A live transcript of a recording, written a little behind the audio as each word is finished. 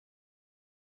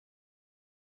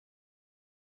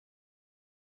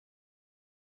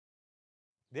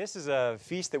This is a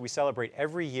feast that we celebrate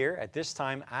every year at this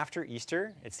time after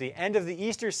Easter. It's the end of the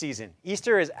Easter season.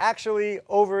 Easter is actually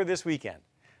over this weekend.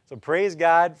 So praise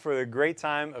God for the great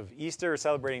time of Easter,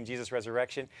 celebrating Jesus'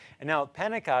 resurrection. And now at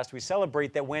Pentecost, we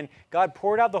celebrate that when God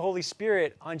poured out the Holy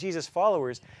Spirit on Jesus'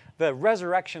 followers, the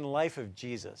resurrection life of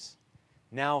Jesus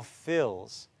now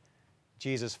fills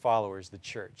Jesus' followers, the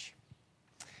church.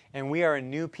 And we are a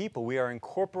new people. We are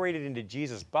incorporated into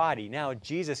Jesus' body. Now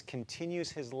Jesus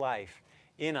continues his life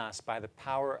in us by the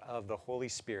power of the Holy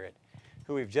Spirit,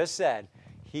 who we've just said,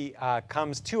 he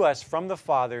comes to us from the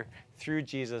Father through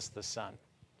Jesus the Son.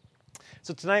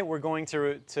 So tonight we're going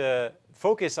to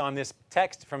focus on this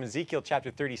text from Ezekiel chapter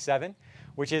 37,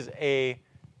 which is a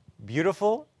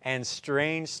beautiful and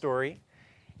strange story.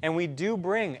 And we do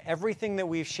bring everything that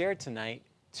we've shared tonight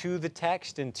to the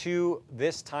text and to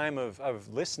this time of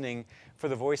listening for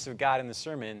the voice of God in the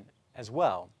sermon as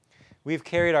well. We've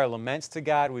carried our laments to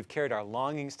God. We've carried our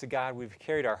longings to God. We've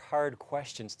carried our hard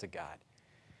questions to God.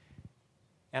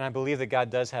 And I believe that God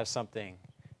does have something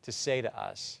to say to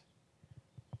us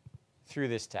through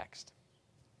this text.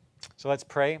 So let's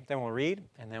pray, then we'll read,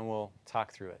 and then we'll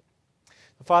talk through it.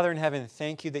 Father in heaven,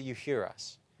 thank you that you hear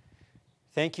us.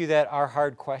 Thank you that our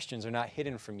hard questions are not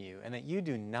hidden from you and that you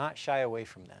do not shy away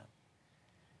from them.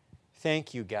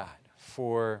 Thank you, God,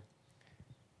 for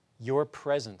your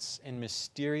presence in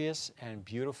mysterious and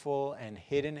beautiful and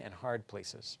hidden and hard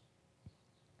places.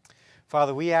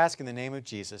 Father, we ask in the name of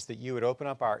Jesus that you would open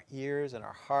up our ears and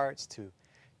our hearts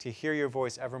to hear your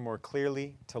voice ever more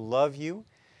clearly, to love you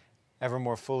ever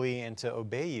more fully, and to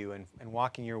obey you and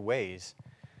walk in your ways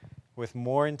with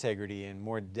more integrity and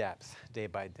more depth day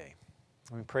by day.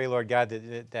 And we pray, Lord God,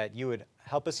 that you would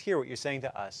help us hear what you're saying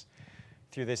to us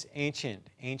through this ancient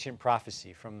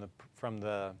prophecy from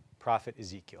the prophet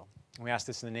Ezekiel. And we ask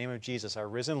this in the name of Jesus, our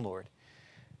risen Lord,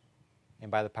 and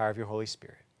by the power of your Holy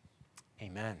Spirit.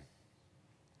 Amen.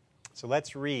 So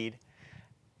let's read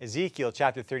Ezekiel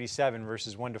chapter 37,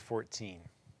 verses 1 to 14.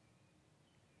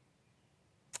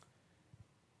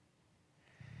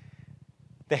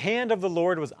 The hand of the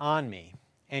Lord was on me,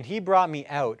 and he brought me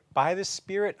out by the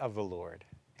Spirit of the Lord,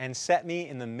 and set me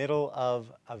in the middle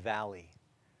of a valley.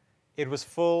 It was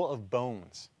full of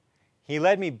bones. He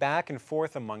led me back and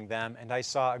forth among them, and I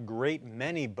saw a great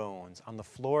many bones on the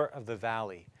floor of the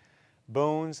valley,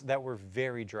 bones that were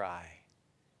very dry.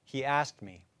 He asked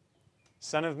me,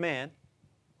 Son of man,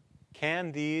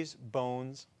 can these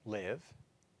bones live?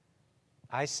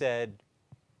 I said,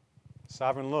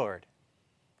 Sovereign Lord,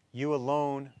 you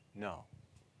alone know.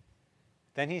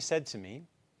 Then he said to me,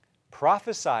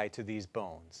 Prophesy to these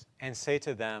bones, and say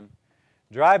to them,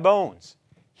 Dry bones,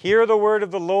 hear the word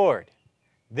of the Lord.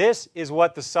 This is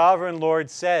what the sovereign Lord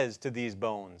says to these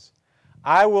bones.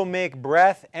 I will make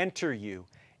breath enter you,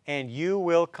 and you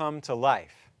will come to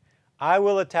life. I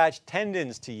will attach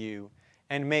tendons to you,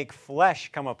 and make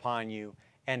flesh come upon you,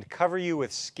 and cover you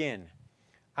with skin.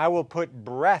 I will put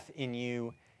breath in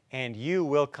you, and you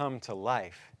will come to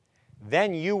life.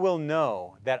 Then you will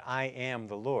know that I am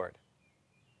the Lord.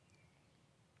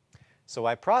 So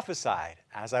I prophesied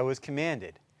as I was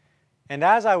commanded, and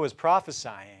as I was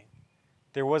prophesying,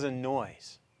 there was a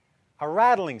noise, a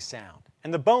rattling sound,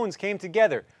 and the bones came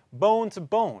together, bone to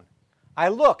bone. I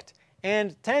looked,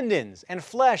 and tendons and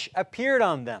flesh appeared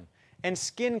on them, and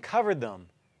skin covered them,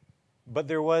 but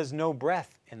there was no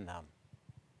breath in them.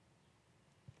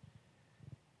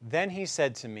 Then he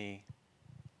said to me,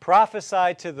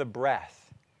 Prophesy to the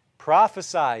breath.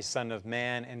 Prophesy, Son of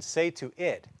man, and say to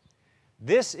it,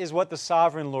 This is what the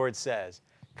sovereign Lord says.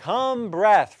 Come,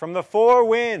 breath from the four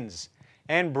winds,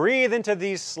 and breathe into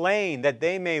these slain, that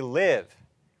they may live.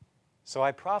 So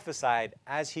I prophesied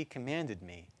as he commanded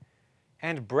me,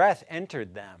 and breath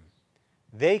entered them.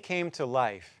 They came to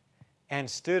life and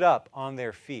stood up on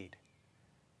their feet,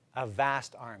 a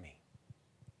vast army.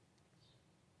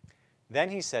 Then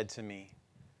he said to me,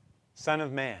 Son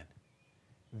of man,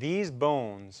 these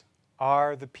bones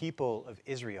are the people of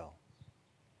Israel.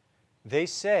 They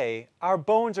say, Our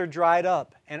bones are dried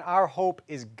up, and our hope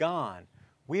is gone.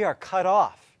 We are cut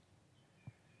off.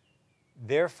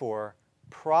 Therefore,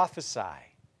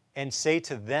 prophesy and say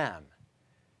to them,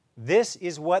 This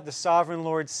is what the sovereign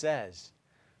Lord says.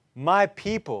 My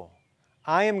people,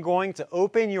 I am going to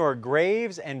open your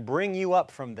graves and bring you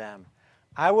up from them.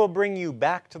 I will bring you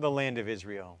back to the land of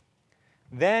Israel.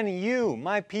 Then you,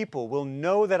 my people, will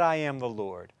know that I am the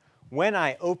Lord, when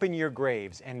I open your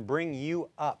graves and bring you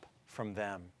up from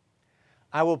them.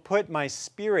 I will put my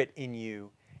spirit in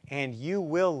you, and you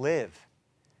will live,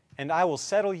 and I will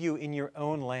settle you in your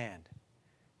own land.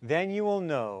 Then you will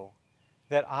know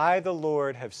that I, the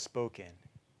Lord, have spoken,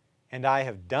 and I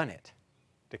have done it.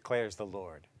 declares the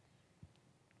Lord.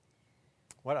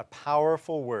 What a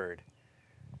powerful word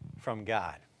from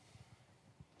God.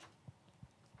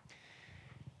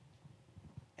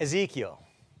 Ezekiel.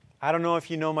 I don't know if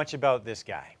you know much about this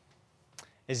guy.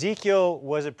 Ezekiel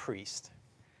was a priest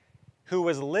who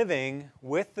was living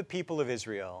with the people of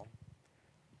Israel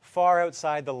far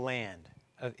outside the land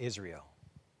of Israel.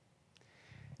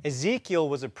 Ezekiel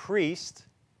was a priest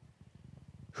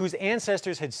whose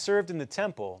ancestors had served in the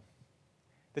temple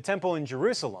in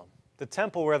Jerusalem, the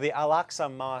temple where the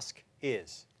Al-Aqsa Mosque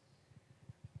is.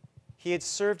 He had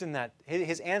served in that,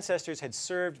 his ancestors had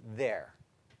served there,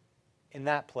 in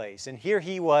that place. And here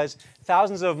he was,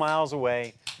 thousands of miles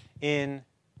away in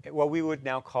what we would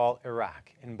now call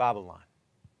Iraq, in Babylon.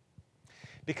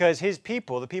 Because his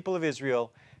people, the people of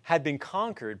Israel, had been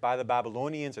conquered by the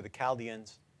Babylonians or the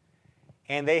Chaldeans,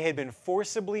 and they had been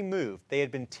forcibly moved. They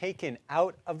had been taken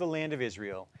out of the land of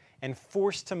Israel and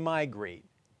forced to migrate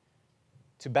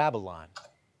to Babylon,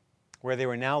 where they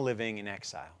were now living in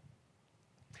exile.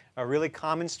 A really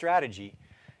common strategy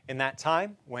in that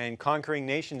time, when conquering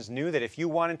nations knew that if you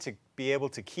wanted to be able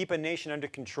to keep a nation under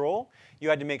control, you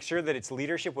had to make sure that its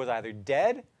leadership was either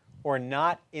dead or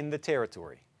not in the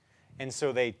territory. And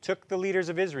so they took the leaders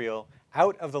of Israel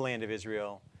out of the land of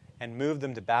Israel and moved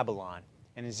them to Babylon.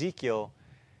 And Ezekiel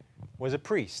was a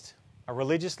priest, a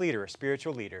religious leader, a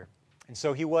spiritual leader. And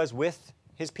so he was with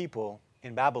his people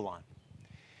in Babylon.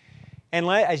 And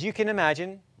as you can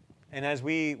imagine, and as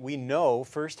we know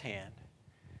firsthand,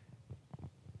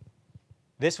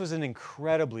 this was an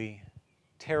incredibly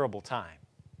terrible time.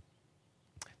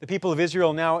 The people of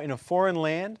Israel now in a foreign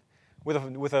land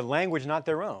with a language not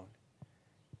their own.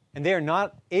 And they are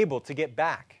not able to get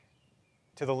back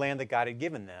to the land that God had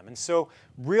given them. And so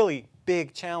really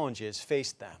big challenges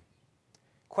faced them.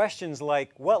 Questions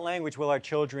like, what language will our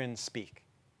children speak?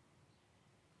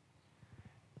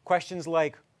 Questions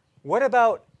like, what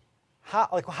about, how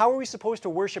are we supposed to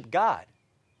worship God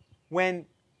when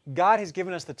God has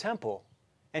given us the temple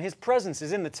and His presence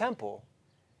is in the temple,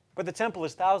 but the temple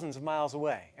is thousands of miles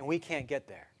away and we can't get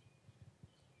there?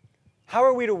 How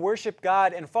are we to worship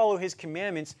God and follow His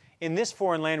commandments in this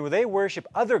foreign land where they worship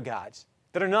other gods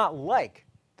that are not like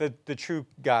the true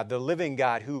God, the living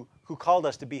God who called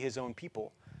us to be His own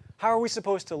people? How are we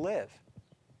supposed to live?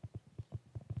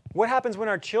 What happens when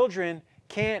our children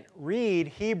can't read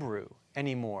Hebrew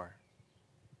anymore?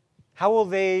 How will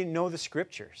they know the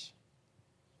Scriptures?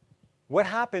 What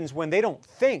happens when they don't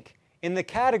think in the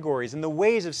categories and the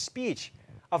ways of speech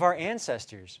of our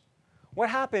ancestors? What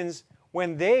happens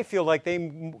when they feel like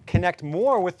they connect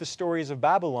more with the stories of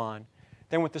Babylon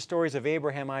than with the stories of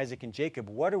Abraham, Isaac, and Jacob?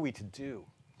 What are we to do?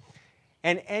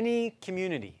 And any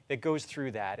community that goes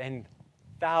through that, and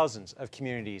thousands of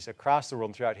communities across the world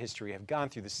and throughout history have gone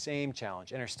through the same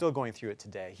challenge and are still going through it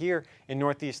today, here in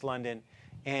Northeast London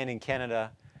and in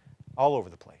Canada, all over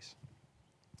the place.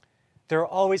 There are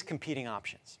always competing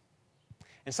options.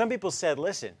 And some people said,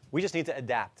 listen, we just need to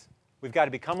adapt. We've got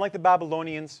to become like the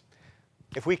Babylonians.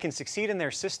 If we can succeed in their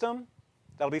system,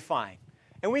 that'll be fine.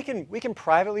 And we can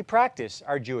privately practice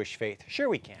our Jewish faith. Sure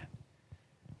we can.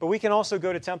 But we can also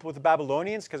go to temple with the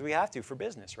Babylonians because we have to for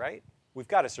business, right? We've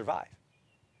got to survive.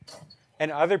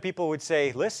 And other people would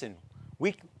say, listen,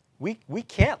 we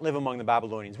can't live among the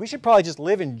Babylonians. We should probably just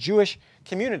live in Jewish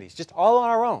communities, just all on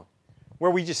our own,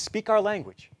 where we just speak our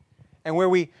language and where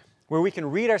we can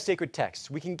read our sacred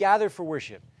texts. We can gather for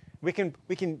worship. We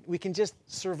can just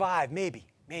survive, maybe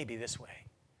this way.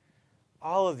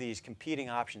 All of these competing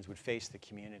options would face the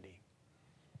community.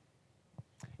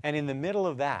 And in the middle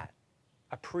of that,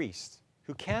 a priest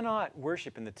who cannot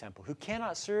worship in the temple, who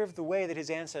cannot serve the way that his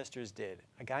ancestors did,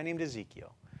 a guy named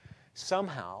Ezekiel,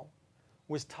 somehow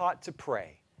was taught to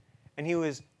pray. And he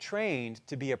was trained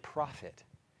to be a prophet.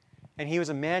 And he was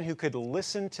a man who could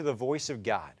listen to the voice of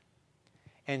God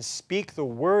and speak the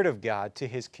word of God to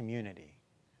his community.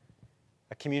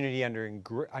 A community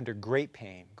under great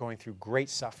pain, going through great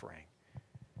suffering,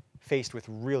 faced with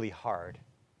really hard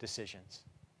decisions.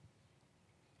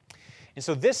 And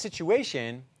so this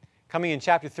situation, coming in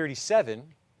chapter 37,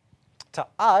 to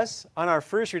us, on our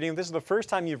first reading, if this is the first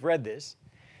time you've read this,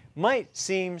 might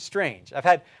seem strange.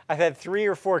 I've had 3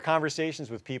 or 4 conversations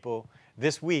with people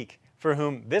this week for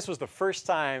whom this was the first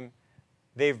time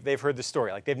they've heard the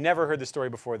story. Like they've never heard the story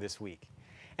before this week.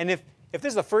 And if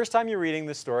this is the first time you're reading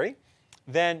this story,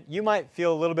 then you might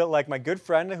feel a little bit like my good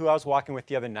friend who I was walking with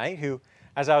the other night, who,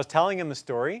 as I was telling him the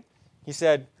story, he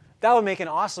said, that would make an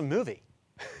awesome movie.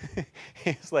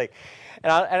 He's like,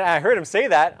 and I heard him say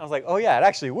that. I was like, oh yeah, it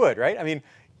actually would, right? I mean,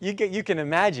 you can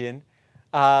imagine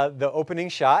the opening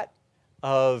shot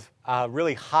of a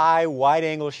really high,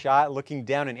 wide-angle shot, looking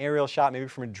down, an aerial shot, maybe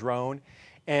from a drone.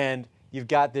 And you've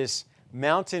got this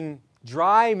mountain,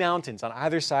 dry mountains on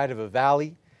either side of a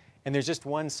valley. And there's just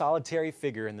one solitary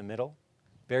figure in the middle,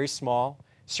 very small,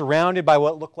 surrounded by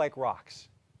what look like rocks.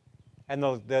 And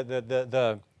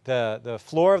the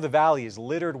floor of the valley is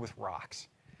littered with rocks.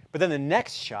 But then the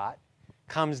next shot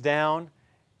comes down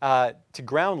to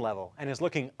ground level and is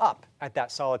looking up at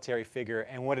that solitary figure.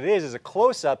 And what it is a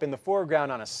close-up in the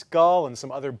foreground on a skull and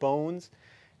some other bones.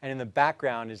 And in the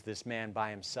background is this man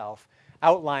by himself,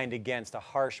 outlined against a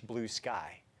harsh blue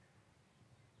sky.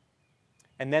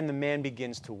 And then the man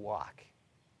begins to walk.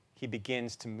 He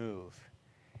begins to move.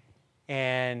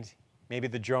 And maybe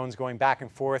the drone's going back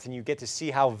and forth, and you get to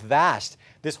see how vast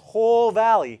this whole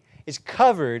valley is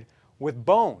covered with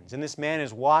bones. And this man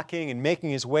is walking and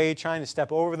making his way, trying to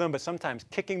step over them, but sometimes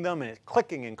kicking them, and it's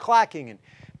clicking and clacking, and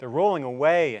they're rolling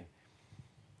away. And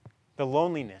the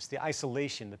loneliness, the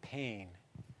isolation, the pain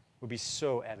would be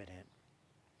so evident.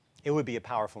 It would be a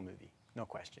powerful movie, no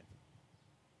question.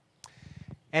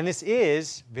 And this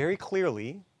is, very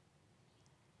clearly,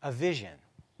 a vision.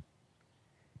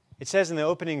 It says in the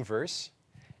opening verse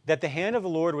that the hand of the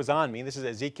Lord was on me, this is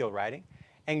Ezekiel writing,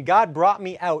 and God brought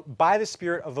me out by the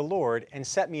Spirit of the Lord and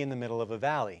set me in the middle of a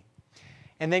valley.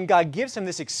 And then God gives him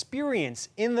this experience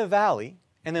in the valley,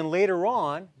 and then later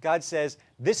on, God says,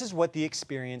 this is what the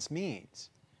experience means.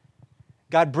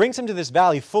 God brings him to this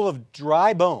valley full of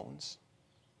dry bones,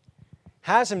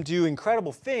 has him do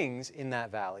incredible things in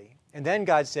that valley, and then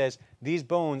God says, these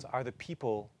bones are the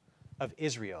people of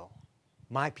Israel,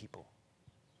 my people.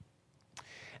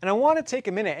 And I want to take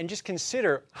a minute and just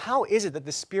consider, how is it that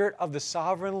the Spirit of the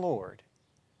Sovereign Lord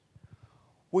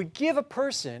would give a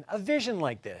person a vision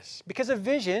like this? Because a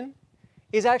vision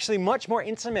is actually much more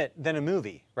intimate than a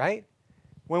movie, right?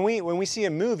 When we see a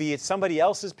movie, it's somebody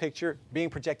else's picture being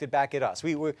projected back at us.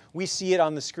 We see it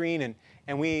on the screen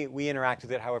and we interact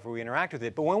with it however we interact with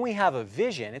it. But when we have a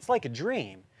vision, it's like a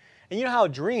dream. And you know how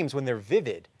dreams, when they're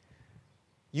vivid,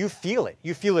 you feel it.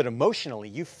 You feel it emotionally.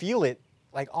 You feel it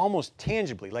like almost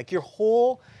tangibly. Like your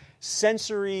whole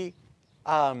sensory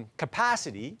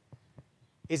capacity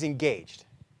is engaged.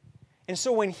 And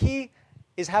so when he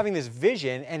is having this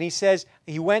vision and he says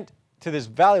he went to this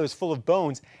valley that was full of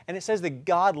bones, and it says that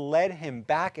God led him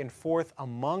back and forth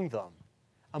among them,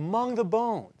 among the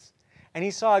bones. And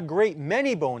he saw a great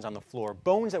many bones on the floor,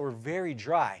 bones that were very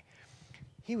dry.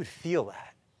 He would feel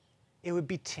that. It would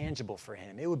be tangible for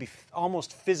him. It would be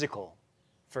almost physical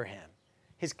for him.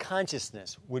 His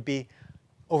consciousness would be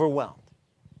overwhelmed.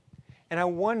 And I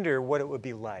wonder what it would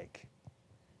be like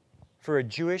for a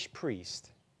Jewish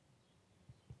priest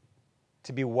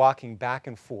to be walking back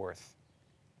and forth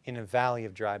in a valley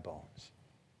of dry bones.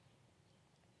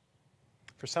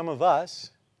 For some of us,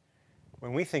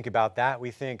 when we think about that, we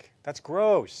think, that's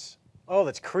gross. Oh,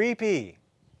 that's creepy.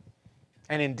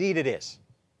 And indeed it is.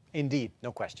 Indeed,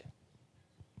 no question.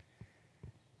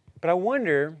 But I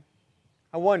wonder,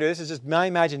 this is just my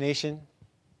imagination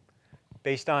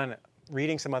based on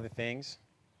reading some other things.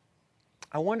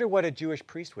 I wonder what a Jewish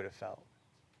priest would have felt.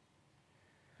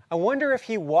 I wonder if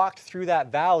he walked through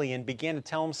that valley and began to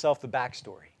tell himself the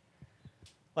backstory.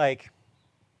 Like,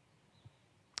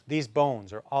 these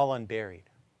bones are all unburied.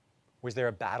 Was there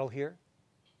a battle here?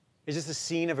 Is this the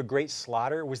scene of a great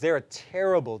slaughter? Was there a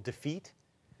terrible defeat?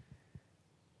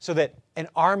 So that an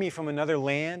army from another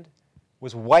land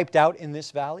was wiped out in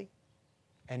this valley,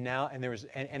 and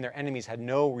their enemies had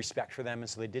no respect for them, and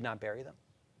so they did not bury them.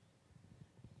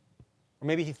 Or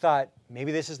maybe he thought,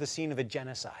 maybe this is the scene of a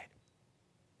genocide.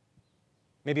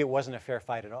 Maybe it wasn't a fair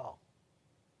fight at all.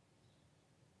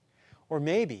 Or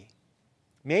maybe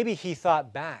he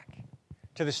thought back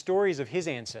to the stories of his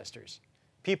ancestors,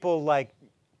 people like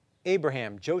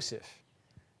Abraham, Joseph,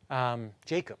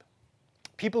 Jacob,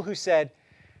 people who said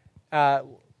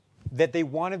that they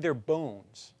wanted their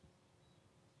bones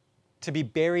to be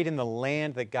buried in the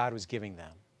land that God was giving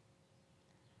them.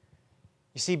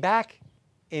 You see, back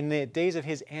in the days of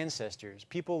his ancestors,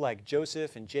 people like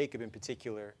Joseph and Jacob in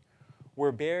particular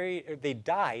were buried, or they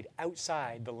died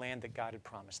outside the land that God had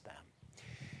promised them.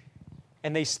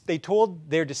 And they told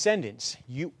their descendants,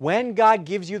 when God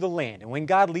gives you the land, and when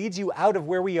God leads you out of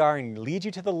where we are and leads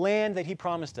you to the land that he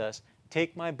promised us,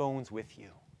 take my bones with you.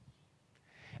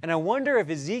 And I wonder if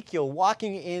Ezekiel,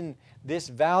 walking in this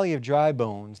valley of dry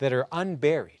bones that are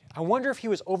unburied, I wonder if he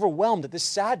was overwhelmed at the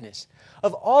sadness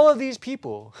of all of these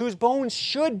people whose bones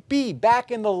should be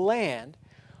back in the land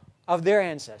of their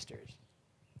ancestors.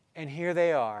 And here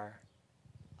they are,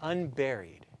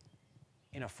 unburied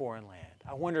in a foreign land.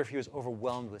 I wonder if he was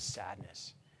overwhelmed with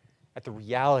sadness at the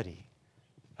reality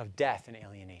of death and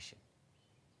alienation.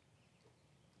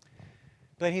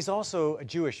 But he's also a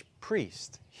Jewish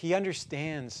priest. He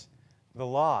understands the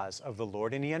laws of the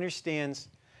Lord, and he understands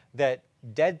that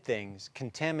dead things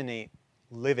contaminate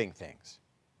living things.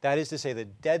 That is to say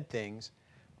that dead things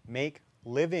make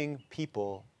living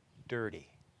people dirty.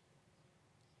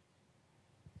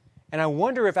 And I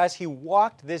wonder if as he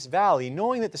walked this valley,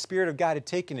 knowing that the Spirit of God had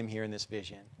taken him here in this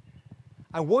vision,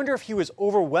 I wonder if he was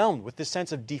overwhelmed with this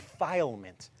sense of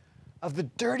defilement, of the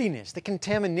dirtiness, the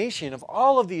contamination of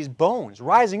all of these bones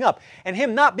rising up, and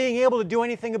him not being able to do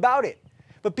anything about it,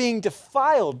 but being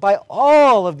defiled by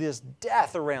all of this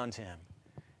death around him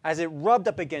as it rubbed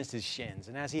up against his shins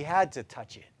and as he had to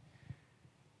touch it.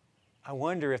 I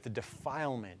wonder if the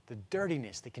defilement, the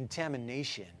dirtiness, the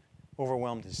contamination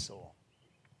overwhelmed his soul.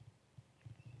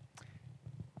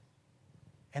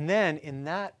 And then in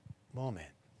that moment,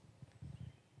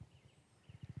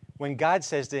 when God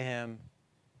says to him,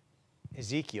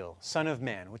 Ezekiel, son of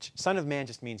man, which son of man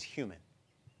just means human.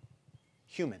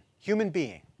 Human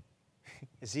being.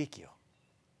 Ezekiel.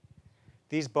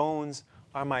 These bones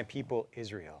are my people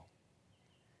Israel.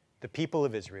 The people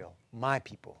of Israel, my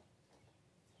people.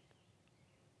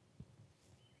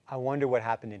 I wonder what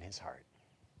happened in his heart.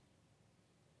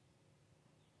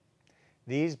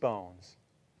 These bones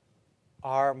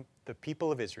are the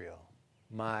people of Israel,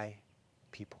 my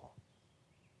people.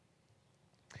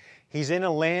 He's in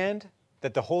a land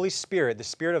that the Holy Spirit, the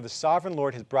Spirit of the sovereign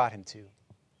Lord, has brought him to.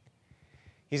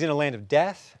 He's in a land of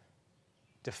death,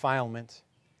 defilement,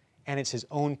 and it's his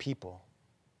own people.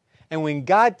 And when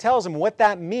God tells him what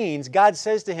that means, God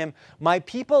says to him, my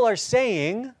people are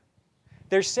saying,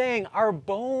 they're saying, our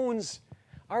bones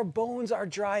are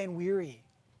dry and weary.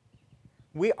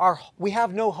 We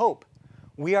have no hope.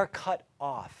 We are cut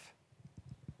off.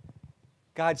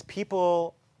 God's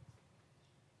people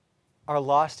are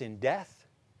lost in death.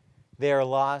 They are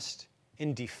lost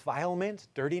in defilement,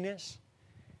 dirtiness,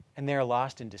 and they are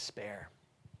lost in despair.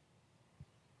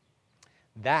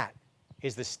 That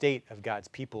is the state of God's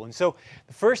people. And so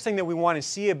the first thing that we want to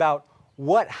see about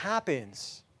what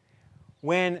happens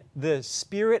when the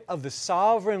Spirit of the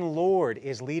sovereign Lord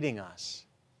is leading us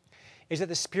is that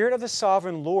the Spirit of the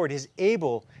sovereign Lord is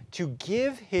able to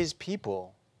give his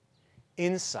people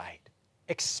insight,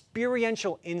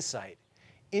 experiential insight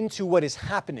into what is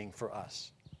happening for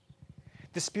us.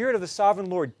 The Spirit of the sovereign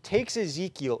Lord takes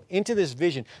Ezekiel into this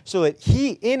vision so that he,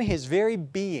 in his very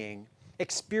being,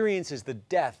 experiences the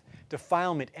death,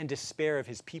 defilement, and despair of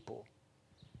his people.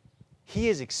 He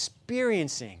is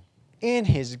experiencing in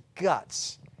his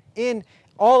guts, in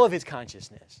all of his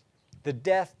consciousness, the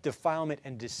death, defilement,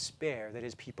 and despair that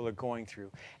his people are going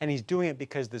through. And he's doing it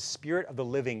because the Spirit of the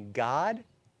living God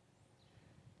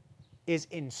is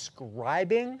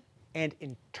inscribing and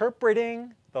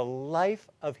interpreting the life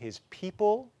of his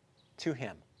people to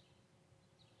him.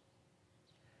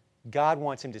 God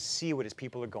wants him to see what his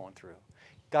people are going through.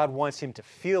 God wants him to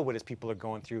feel what his people are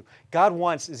going through. God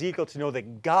wants Ezekiel to know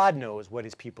that God knows what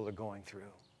his people are going through.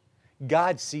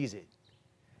 God sees it.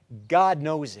 God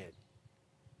knows it.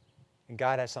 And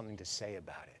God has something to say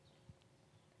about it.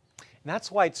 And that's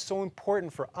why it's so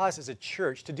important for us as a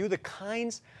church to do the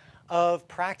kinds of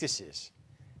practices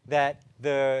that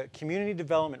the Community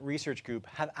Development Research Group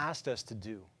have asked us to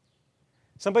do.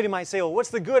 Somebody might say, well, what's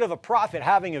the good of a prophet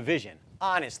having a vision?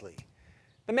 Honestly.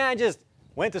 The man just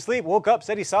went to sleep, woke up,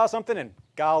 said he saw something, and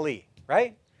golly,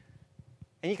 right?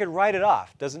 And you could write it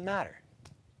off. Doesn't matter.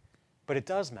 But it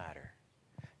does matter.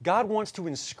 God wants to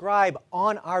inscribe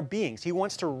on our beings. He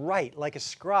wants to write like a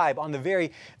scribe on the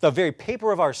very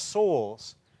paper of our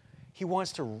souls. He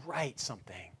wants to write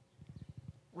something.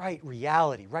 Write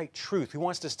reality, write truth. He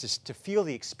wants us to feel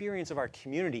the experience of our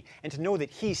community and to know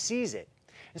that he sees it.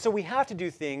 And so we have to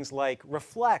do things like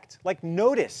reflect, like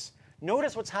notice.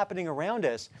 Notice what's happening around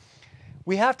us.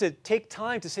 We have to take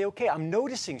time to say, okay, I'm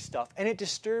noticing stuff and it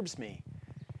disturbs me.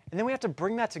 And then we have to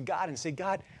bring that to God and say,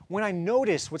 God, when I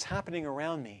notice what's happening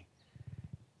around me,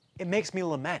 it makes me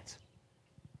lament.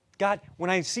 God, when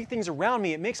I see things around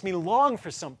me, it makes me long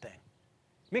for something.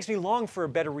 It makes me long for a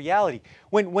better reality.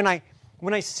 When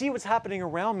I see what's happening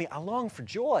around me, I long for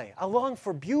joy. I long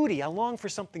for beauty. I long for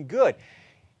something good.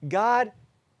 God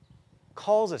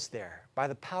calls us there by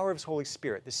the power of his Holy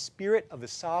Spirit. The Spirit of the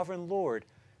sovereign Lord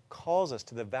calls us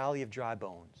to the valley of dry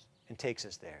bones and takes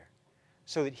us there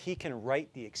so that he can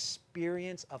write the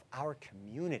experience of our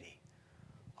community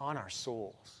on our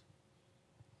souls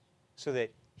so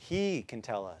that he can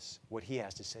tell us what he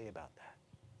has to say about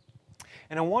that.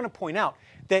 And I want to point out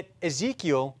that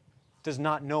Ezekiel does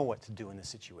not know what to do in this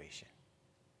situation.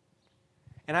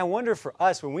 And I wonder for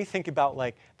us, when we think about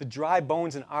like the dry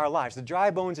bones in our lives, the dry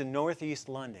bones in Northeast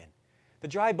London, the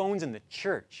dry bones in the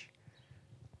church,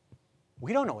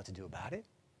 we don't know what to do about it,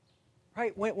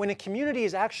 right? When a community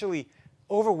is actually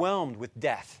overwhelmed with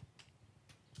death,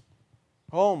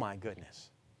 oh my goodness,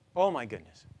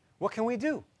 what can we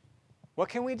do? What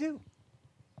can we do?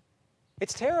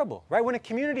 It's terrible, right? When a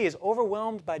community is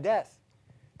overwhelmed by death,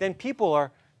 then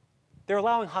they're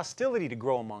allowing hostility to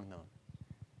grow among them.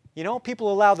 You know,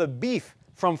 people allow the beef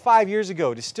from 5 years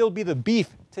ago to still be the beef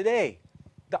today.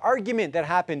 The argument that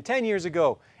happened 10 years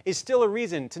ago is still a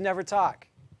reason to never talk.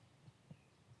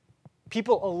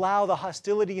 People allow the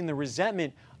hostility and the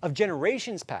resentment of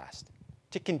generations past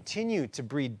to continue to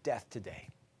breed death today.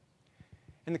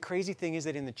 And the crazy thing is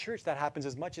that in the church, that happens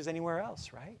as much as anywhere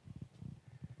else, right?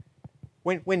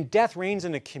 When death reigns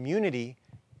in a community,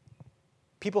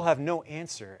 people have no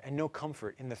answer and no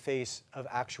comfort in the face of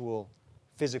actual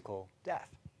physical death.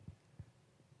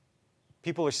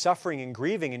 People are suffering and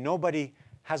grieving, and nobody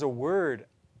has a word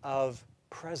of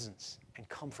presence and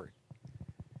comfort.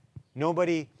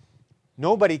 Nobody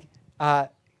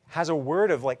has a word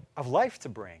of life to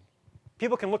bring.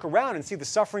 People can look around and see the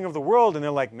suffering of the world, and they're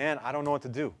like, man, I don't know what to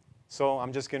do, so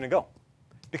I'm just going to go.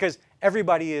 Because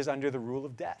everybody is under the rule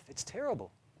of death. It's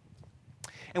terrible.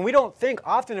 And we don't think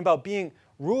often about being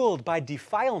ruled by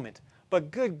defilement,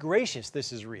 but good gracious,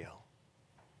 this is real.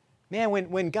 Man,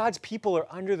 when God's people are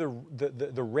under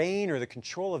the reign or the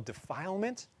control of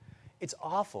defilement, it's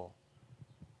awful.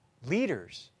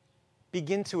 Leaders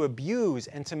begin to abuse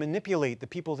and to manipulate the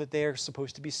people that they are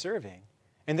supposed to be serving,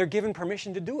 and they're given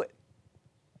permission to do it.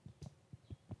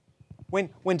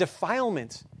 When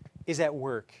defilement is at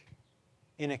work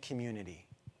in a community,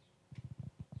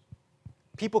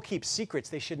 people keep secrets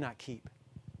they should not keep.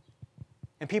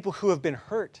 And people who have been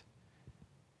hurt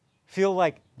feel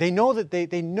like they know that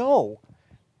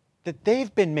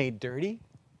they've been made dirty,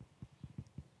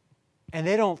 and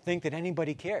they don't think that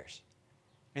anybody cares.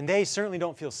 And they certainly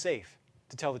don't feel safe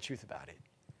to tell the truth about it.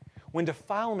 When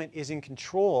defilement is in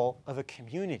control of a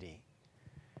community,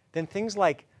 then things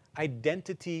like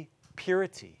identity,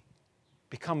 purity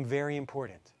become very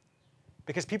important.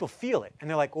 Because people feel it, and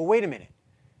they're like, well, wait a minute.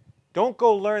 Don't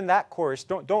go learn that course.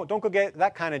 Don't go get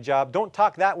that kind of job. Don't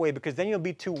talk that way, because then you'll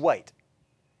be too white.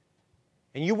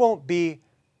 And you won't be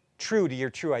true to your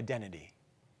true identity.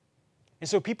 And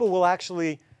so people will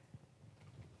actually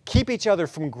keep each other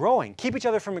from growing, keep each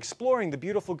other from exploring the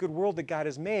beautiful, good world that God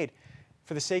has made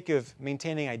for the sake of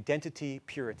maintaining identity,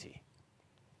 purity.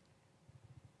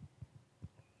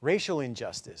 Racial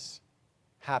injustice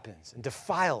happens and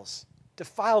defiles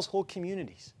whole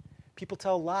communities. People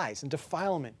tell lies and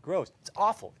defilement grows. It's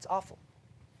awful. It's awful.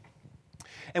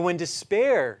 And when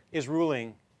despair is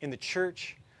ruling in the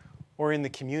church or in the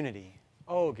community,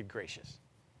 oh, good gracious.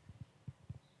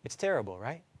 It's terrible,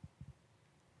 right?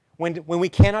 When we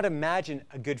cannot imagine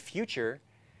a good future,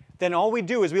 then all we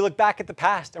do is we look back at the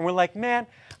past and we're like, man,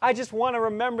 I just want to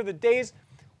remember the days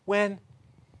when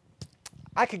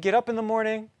I could get up in the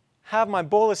morning, have my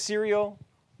bowl of cereal,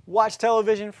 watch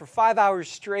television for 5 hours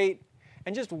straight,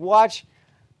 and just watch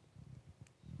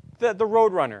the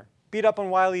Roadrunner beat up on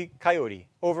Wile E. Coyote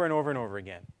over and over and over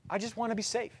again. I just want to be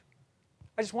safe.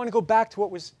 I just want to go back to what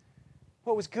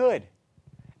was good.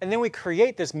 And then we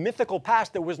create this mythical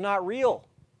past that was not real.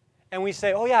 And we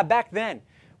say, oh yeah, back then,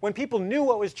 when people knew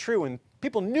what was true and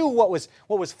people knew what was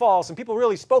false and people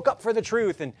really spoke up for the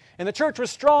truth and the church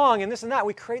was strong and this and that,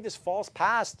 we create this false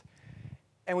past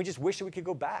and we just wish that we could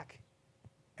go back.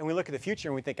 And we look at the future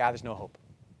and we think, there's no hope.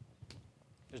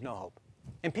 There's no hope.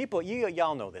 And people,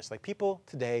 y'all know this, like people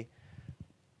today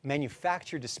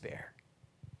manufacture despair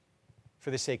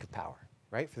for the sake of power,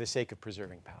 right? For the sake of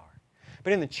preserving power.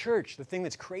 But in the church, the thing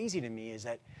that's crazy to me is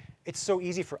that it's so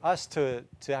easy for us to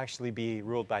actually be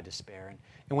ruled by despair.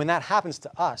 And when that happens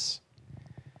to us,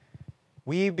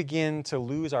 we begin to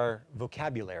lose our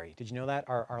vocabulary. Did you know that?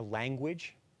 Our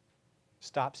language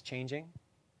stops changing,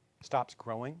 stops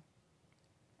growing.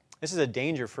 This is a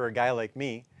danger for a guy like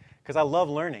me, because I love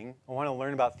learning. I want to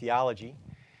learn about theology.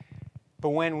 But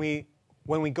when we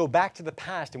go back to the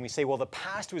past and we say, well, the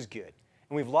past was good,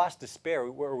 and we've lost despair,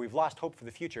 or we've lost hope for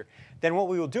the future, then what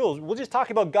we will do is we'll just talk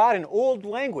about God in old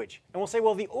language. And we'll say,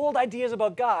 well, the old ideas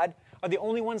about God are the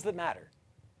only ones that matter.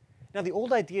 Now, the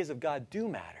old ideas of God do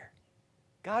matter.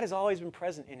 God has always been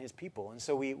present in his people, and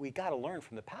so we got to learn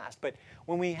from the past. But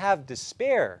when we have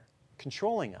despair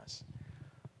controlling us,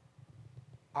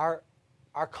 our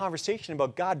conversation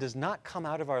about God does not come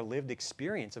out of our lived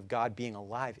experience of God being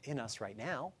alive in us right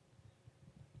now.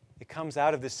 It comes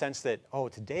out of the sense that, oh,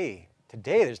 today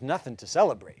there's nothing to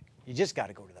celebrate. You just got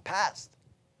to go to the past.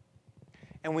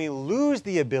 and we lose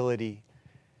the ability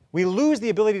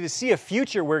to see a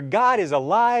future where God is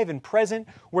alive and present,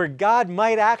 where God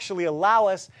might actually allow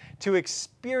us to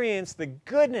experience the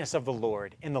goodness of the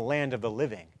Lord in the land of the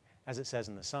living, as it says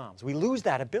in the Psalms. We lose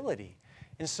that ability,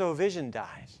 and so vision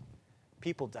dies.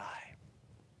 People die.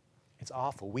 It's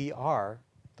awful. We are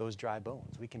those dry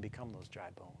bones. We can become those dry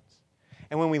bones.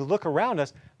 And when we look around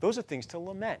us, those are things to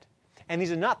lament. And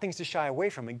these are not things to shy away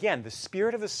from. Again, the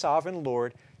Spirit of the sovereign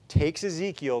Lord takes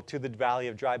Ezekiel to the valley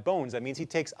of dry bones. That means he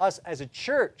takes us as a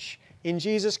church in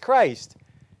Jesus Christ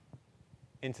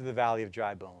into the valley of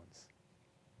dry bones,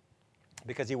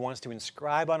 because he wants to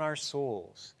inscribe on our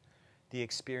souls the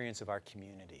experience of our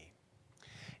community.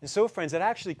 And so, friends, that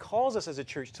actually calls us as a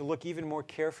church to look even more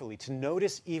carefully, to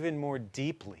notice even more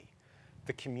deeply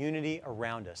the community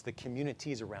around us, the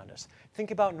communities around us.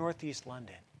 Think about Northeast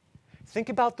London. Think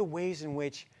about the ways in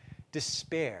which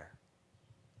despair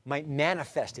might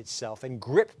manifest itself and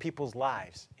grip people's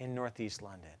lives in Northeast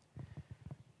London.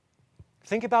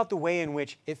 Think about the way in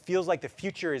which it feels like the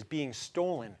future is being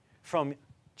stolen from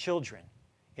children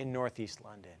in Northeast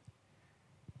London.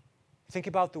 Think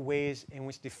about the ways in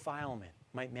which defilement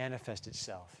might manifest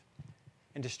itself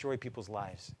and destroy people's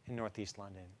lives in Northeast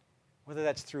London. Whether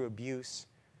that's through abuse,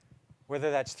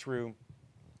 whether that's through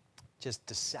just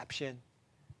deception,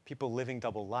 people living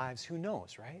double lives, who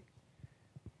knows, right?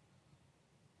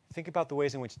 Think about the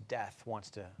ways in which death wants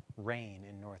to reign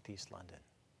in Northeast London.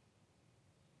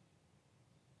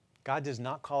 God does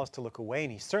not call us to look away,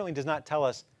 and he certainly does not tell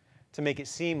us to make it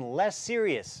seem less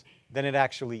serious than it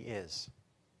actually is.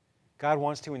 God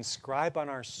wants to inscribe on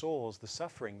our souls the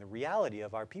suffering, the reality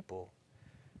of our people,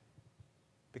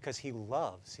 because he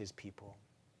loves his people.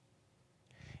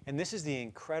 And this is the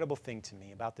incredible thing to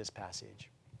me about this passage.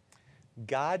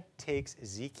 God takes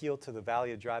Ezekiel to the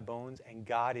valley of dry bones, and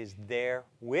God is there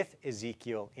with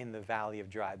Ezekiel in the valley of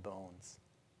dry bones.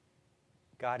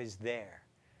 God is there.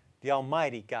 The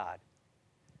Almighty God.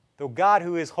 The God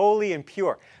who is holy and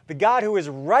pure. The God who is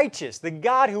righteous. The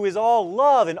God who is all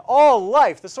love and all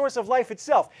life, the source of life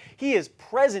itself. He is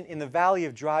present in the valley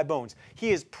of dry bones.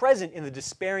 He is present in the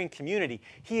despairing community.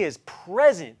 He is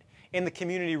present in the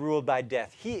community ruled by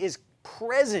death. He is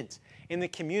present in the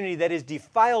community that is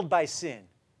defiled by sin.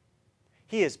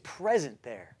 He is present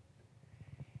there.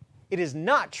 It is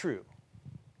not true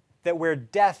that where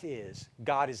death is,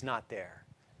 God is not there.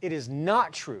 It is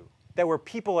not true that where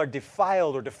people are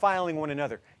defiled or defiling one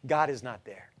another, God is not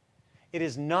there. It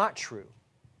is not true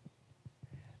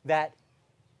that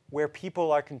where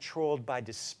people are controlled by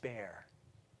despair,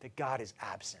 that God is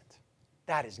absent.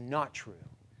 That is not true.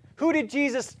 Who did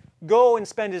Jesus go and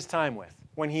spend his time with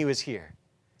when he was here?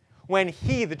 When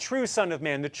he, the true Son of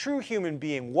Man, the true human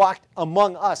being, walked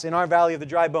among us in our valley of the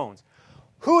dry bones,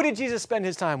 who did Jesus spend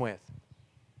his time with?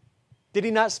 Did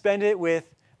he not spend it with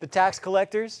the tax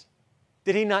collectors?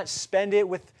 Did he not spend it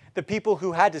with the people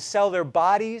who had to sell their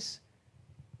bodies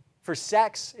for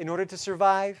sex in order to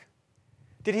survive?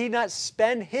 Did he not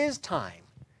spend his time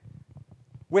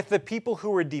with the people who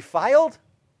were defiled?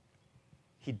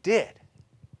 He did.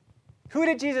 Who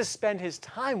did Jesus spend his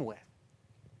time with?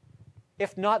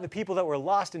 If not the people that were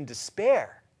lost in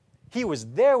despair. He was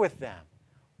there with them,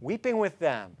 weeping with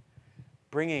them,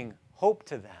 bringing hope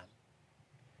to them.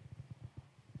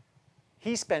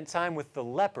 He spent time with the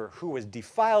leper who was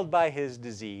defiled by his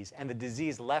disease, and the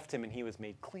disease left him and he was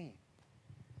made clean.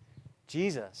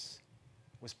 Jesus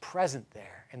was present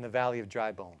there in the valley of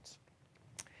dry bones.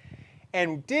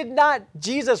 And did not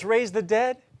Jesus raise the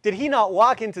dead? Did he not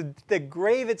walk into the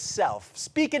grave itself,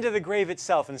 speak into the grave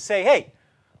itself and say, hey,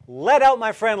 let out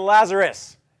my friend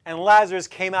Lazarus? And Lazarus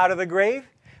came out of the grave?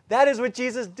 That is what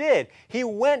Jesus did. He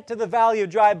went to the valley of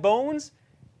dry bones,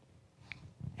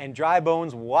 and dry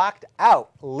bones walked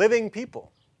out, living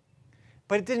people.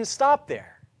 But it didn't stop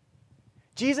there.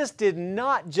 Jesus did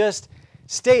not just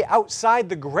stay outside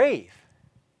the grave.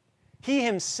 He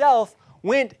himself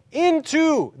went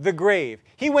into the grave.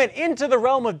 He went into the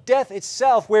realm of death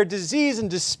itself, where disease and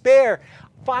despair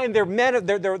find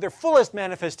their fullest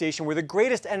manifestation, where the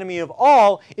greatest enemy of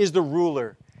all is the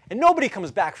ruler. And nobody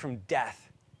comes back from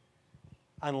death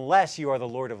unless you are the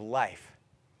Lord of life.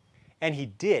 And he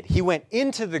did. He went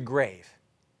into the grave.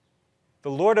 The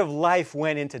Lord of life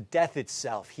went into death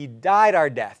itself. He died our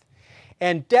death.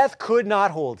 And death could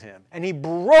not hold him. And he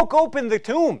broke open the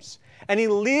tombs. And he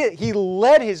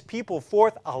led his people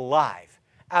forth alive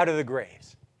out of the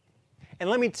graves.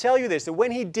 And let me tell you this, that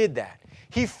when he did that,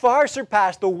 he far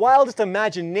surpassed the wildest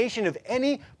imagination of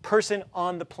any person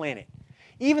on the planet.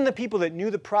 Even the people that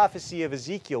knew the prophecy of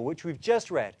Ezekiel, which we've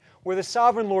just read, where the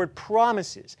sovereign Lord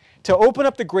promises to open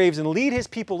up the graves and lead his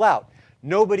people out.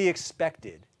 Nobody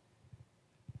expected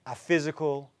a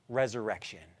physical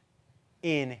resurrection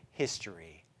in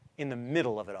history, in the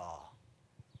middle of it all.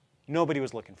 Nobody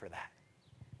was looking for that.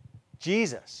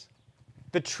 Jesus,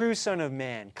 the true Son of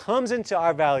Man, comes into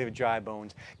our valley of dry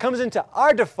bones, comes into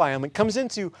our defilement, comes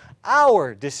into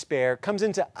our despair, comes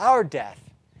into our death,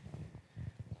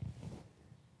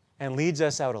 and leads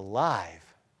us out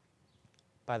alive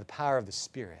by the power of the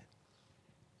Spirit.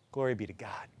 Glory be to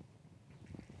God.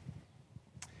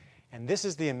 And this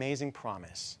is the amazing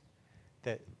promise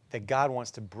that God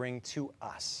wants to bring to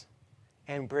us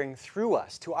and bring through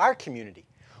us to our community.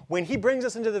 When He brings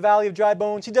us into the valley of dry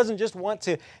bones, He doesn't just want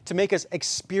to make us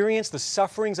experience the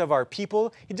sufferings of our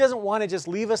people. He doesn't want to just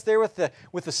leave us there with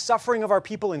the suffering of our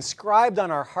people inscribed on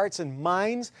our hearts and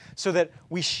minds so that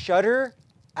we shudder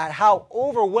at how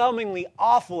overwhelmingly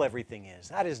awful everything is.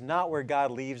 That is not where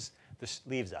God leaves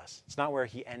us. It's not where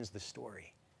He ends the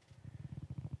story.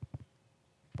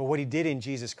 But what He did in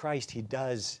Jesus Christ, He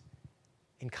does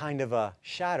in kind of a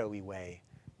shadowy way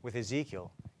with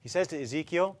Ezekiel. He says to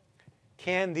Ezekiel,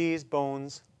 "Can these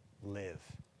bones live?"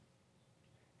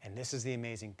 And this is the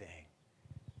amazing thing.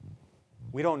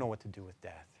 We don't know what to do with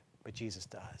death, but Jesus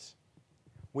does.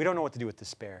 We don't know what to do with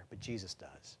despair, but Jesus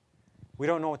does. We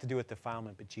don't know what to do with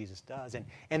defilement, but Jesus does.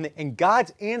 And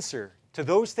God's answer to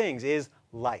those things is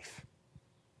life.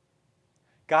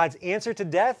 God's answer to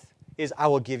death is, I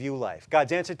will give you life.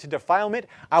 God's answer to defilement,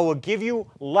 I will give you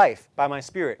life by my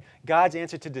Spirit. God's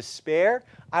answer to despair,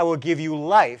 I will give you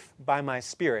life by my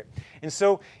Spirit. And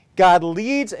so God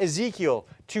leads Ezekiel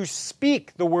to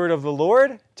speak the word of the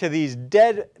Lord to these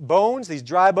dead bones, these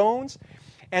dry bones,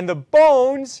 and the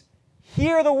bones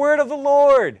hear the word of the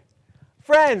Lord.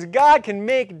 Friends, God can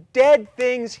make dead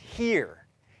things hear.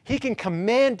 He can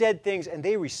command dead things and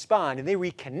they respond and they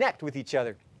reconnect with each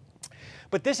other.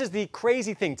 But this is the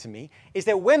crazy thing to me, is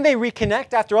that when they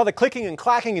reconnect after all the clicking and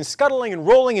clacking and scuttling and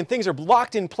rolling and things are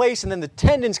locked in place and then the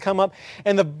tendons come up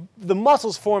and the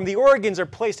muscles form, the organs are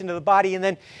placed into the body and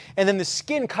then the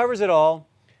skin covers it all,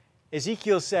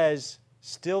 Ezekiel says,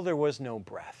 still there was no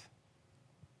breath.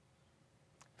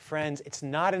 Friends, it's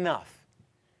not enough.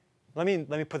 Let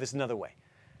me put this another way.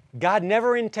 God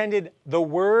never intended the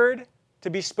word to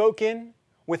be spoken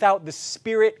without the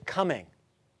Spirit coming.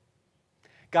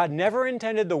 God never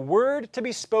intended the word to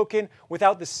be spoken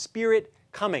without the Spirit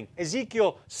coming.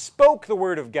 Ezekiel spoke the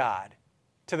word of God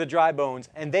to the dry bones,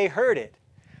 and they heard it,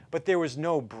 but there was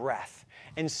no breath.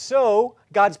 And so,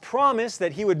 God's promise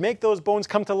that He would make those bones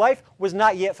come to life was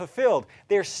not yet fulfilled.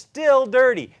 They're still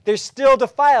dirty. They're still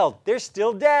defiled. They're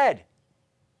still dead.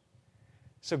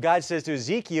 So God says to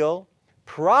Ezekiel,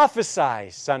 prophesy,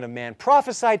 Son of Man,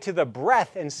 prophesy to the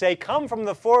breath and say, come from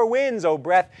the four winds, O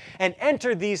breath, and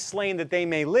enter these slain that they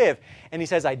may live. And He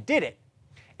says, I did it.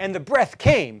 And the breath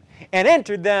came and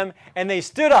entered them, and they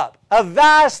stood up, a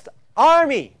vast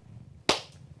army.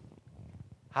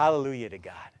 Hallelujah to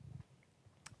God.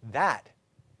 That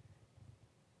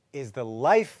is the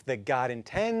life that God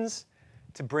intends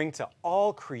to bring to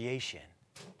all creation.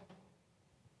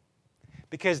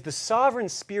 Because the sovereign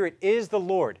Spirit is the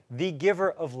Lord, the giver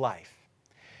of life.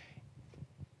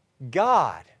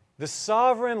 God, the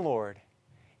sovereign Lord,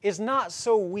 is not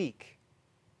so weak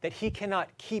that He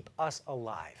cannot keep us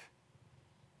alive.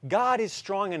 God is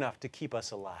strong enough to keep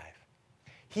us alive.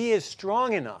 He is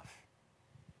strong enough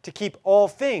to keep all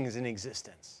things in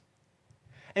existence.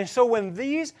 And so when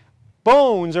these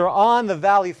bones are on the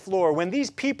valley floor, when these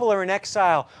people are in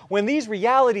exile, when these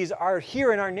realities are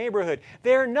here in our neighborhood,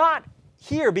 they're not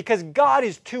here because God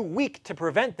is too weak to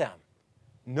prevent them.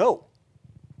 No,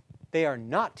 they are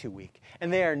not too weak.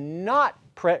 And they are not,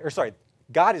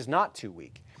 God is not too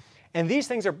weak. And these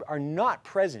things are not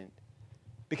present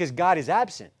because God is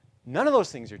absent. None of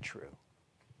those things are true.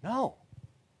 No.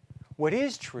 What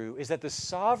is true is that the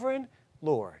sovereign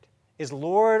Lord is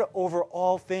Lord over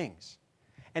all things.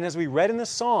 And as we read in the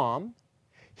Psalm,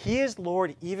 He is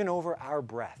Lord even over our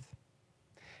breath.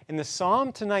 And the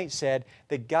Psalm tonight said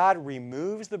that God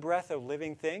removes the breath of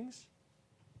living things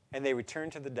and they return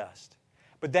to the dust.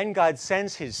 But then God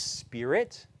sends His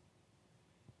Spirit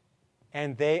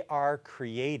and they are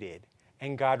created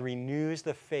and God renews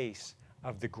the face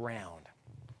of the ground.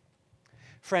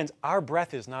 Friends, our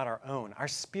breath is not our own. Our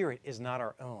spirit is not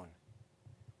our own.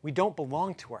 We don't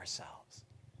belong to ourselves.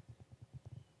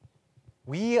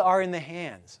 We are in the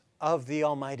hands of the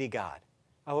Almighty God,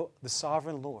 the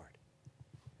sovereign Lord.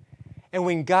 And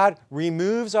when God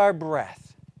removes our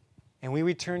breath and we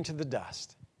return to the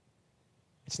dust,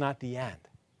 it's not the end.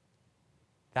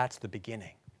 That's the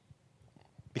beginning.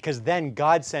 Because then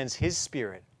God sends His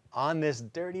Spirit on this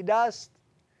dirty dust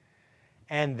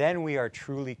And then we are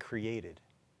truly created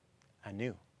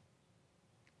anew.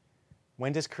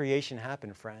 When does creation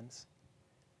happen, friends?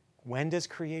 When does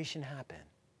creation happen?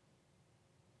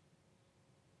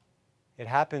 It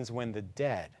happens when the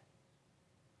dead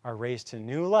are raised to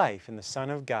new life in the Son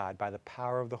of God by the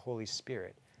power of the Holy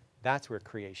Spirit. That's where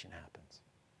creation happens.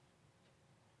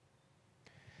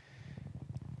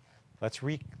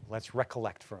 Let's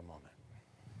recollect for a moment.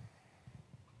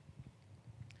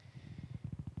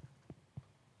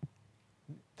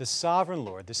 The sovereign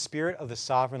Lord, the Spirit of the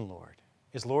sovereign Lord,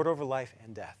 is Lord over life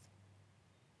and death.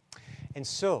 And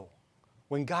so,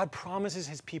 when God promises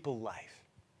his people life,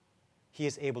 he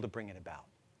is able to bring it about.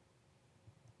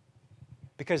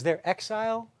 Because their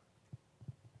exile,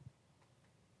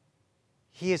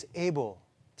 he is able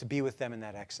to be with them in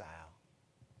that exile.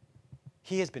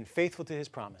 He has been faithful to his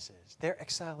promises. Their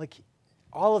exile,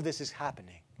 all of this is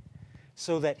happening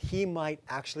so that he might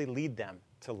actually lead them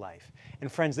to life.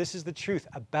 And friends, this is the truth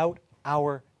about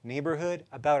our neighborhood,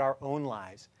 about our own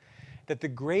lives, that the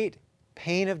great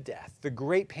pain of death, the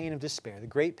great pain of despair, the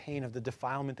great pain of the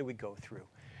defilement that we go through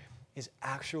is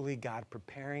actually God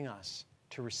preparing us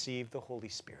to receive the Holy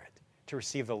Spirit, to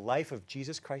receive the life of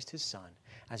Jesus Christ, his Son,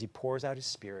 as he pours out his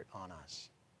Spirit on us.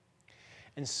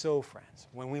 And so, friends,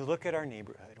 when we look at our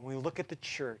neighborhood, when we look at the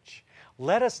church,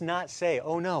 let us not say,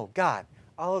 oh no, God,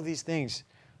 all of these things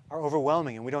are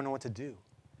overwhelming and we don't know what to do.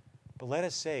 But let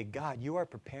us say, God, you are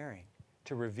preparing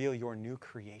to reveal your new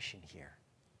creation here.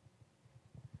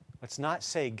 Let's not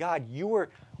say, God,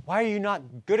 why are you not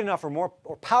good enough or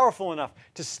powerful enough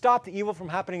to stop the evil from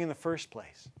happening in the first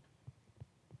place?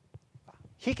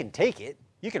 He can take it.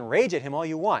 You can rage at him all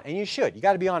you want, and you should. You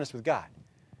got to be honest with God.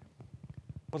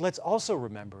 But let's also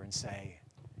remember and say,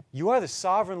 you are the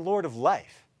sovereign Lord of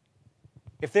life.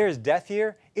 If there is death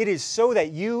here, it is so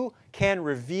that you can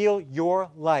reveal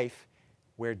your life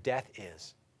where death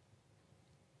is.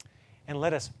 And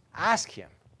let us ask him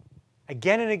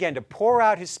again and again to pour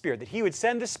out his Spirit, that he would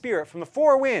send the Spirit from the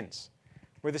four winds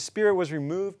where the Spirit was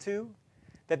removed to,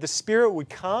 that the Spirit would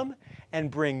come and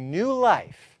bring new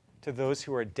life to those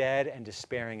who are dead and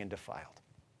despairing and defiled.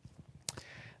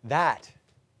 That,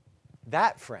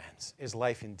 friends, is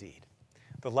life indeed.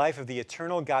 The life of the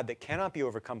eternal God that cannot be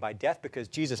overcome by death because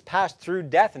Jesus passed through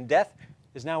death and death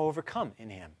is now overcome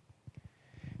in him.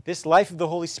 This life of the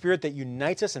Holy Spirit that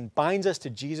unites us and binds us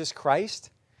to Jesus Christ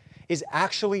is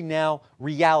actually now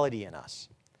reality in us.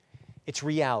 It's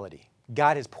reality.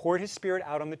 God has poured his Spirit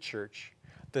out on the church.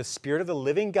 The Spirit of the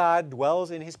living God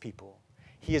dwells in his people.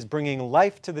 He is bringing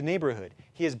life to the neighborhood.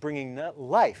 He is bringing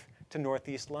life to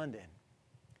Northeast London.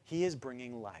 He is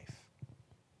bringing life.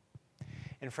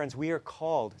 And friends, we are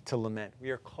called to lament. We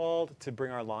are called to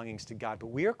bring our longings to God, but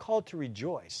we are called to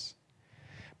rejoice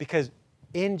because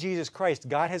in Jesus Christ,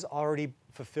 God has already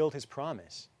fulfilled his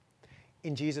promise.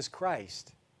 In Jesus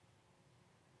Christ,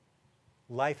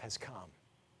 life has come.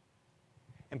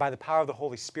 And by the power of the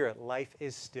Holy Spirit, life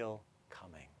is still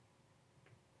coming.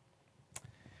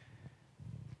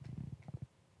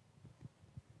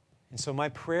 And so my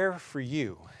prayer for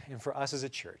you and for us as a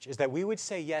church is that we would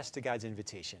say yes to God's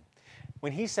invitation.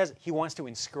 When he says he wants to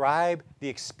inscribe the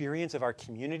experience of our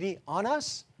community on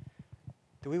us,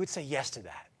 that we would say yes to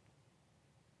that.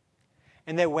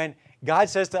 And that when God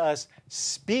says to us,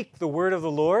 speak the word of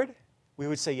the Lord, we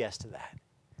would say yes to that.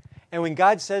 And when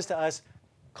God says to us,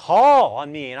 call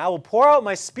on me and I will pour out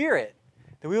my Spirit,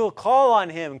 that we will call on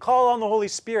him and call on the Holy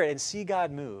Spirit and see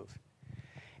God move.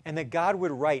 And that God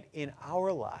would write in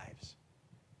our lives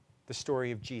the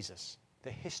story of Jesus,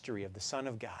 the history of the Son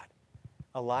of God,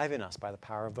 alive in us by the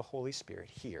power of the Holy Spirit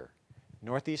here,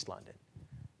 Northeast London,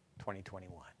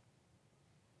 2021.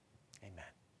 Amen.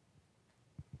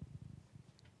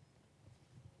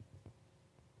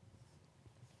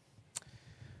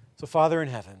 So, Father in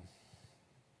heaven,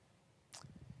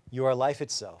 you are life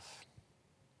itself.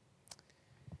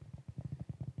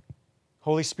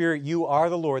 Holy Spirit, you are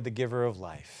the Lord, the giver of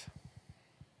life.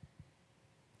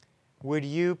 Would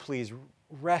you please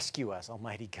rescue us,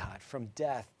 Almighty God, from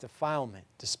death, defilement,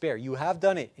 despair. You have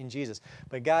done it in Jesus.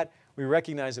 But God, we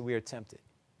recognize that we are tempted.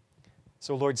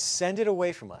 So Lord, send it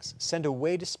away from us. Send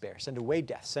away despair. Send away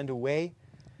death. Send away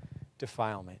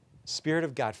defilement. Spirit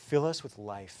of God, fill us with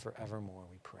life forevermore,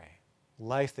 we pray.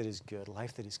 Life that is good,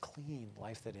 life that is clean,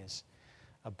 life that is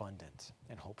abundant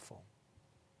and hopeful.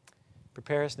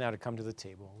 Prepare us now to come to the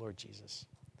table, Lord Jesus,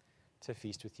 to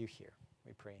feast with you here.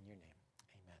 We pray in your name.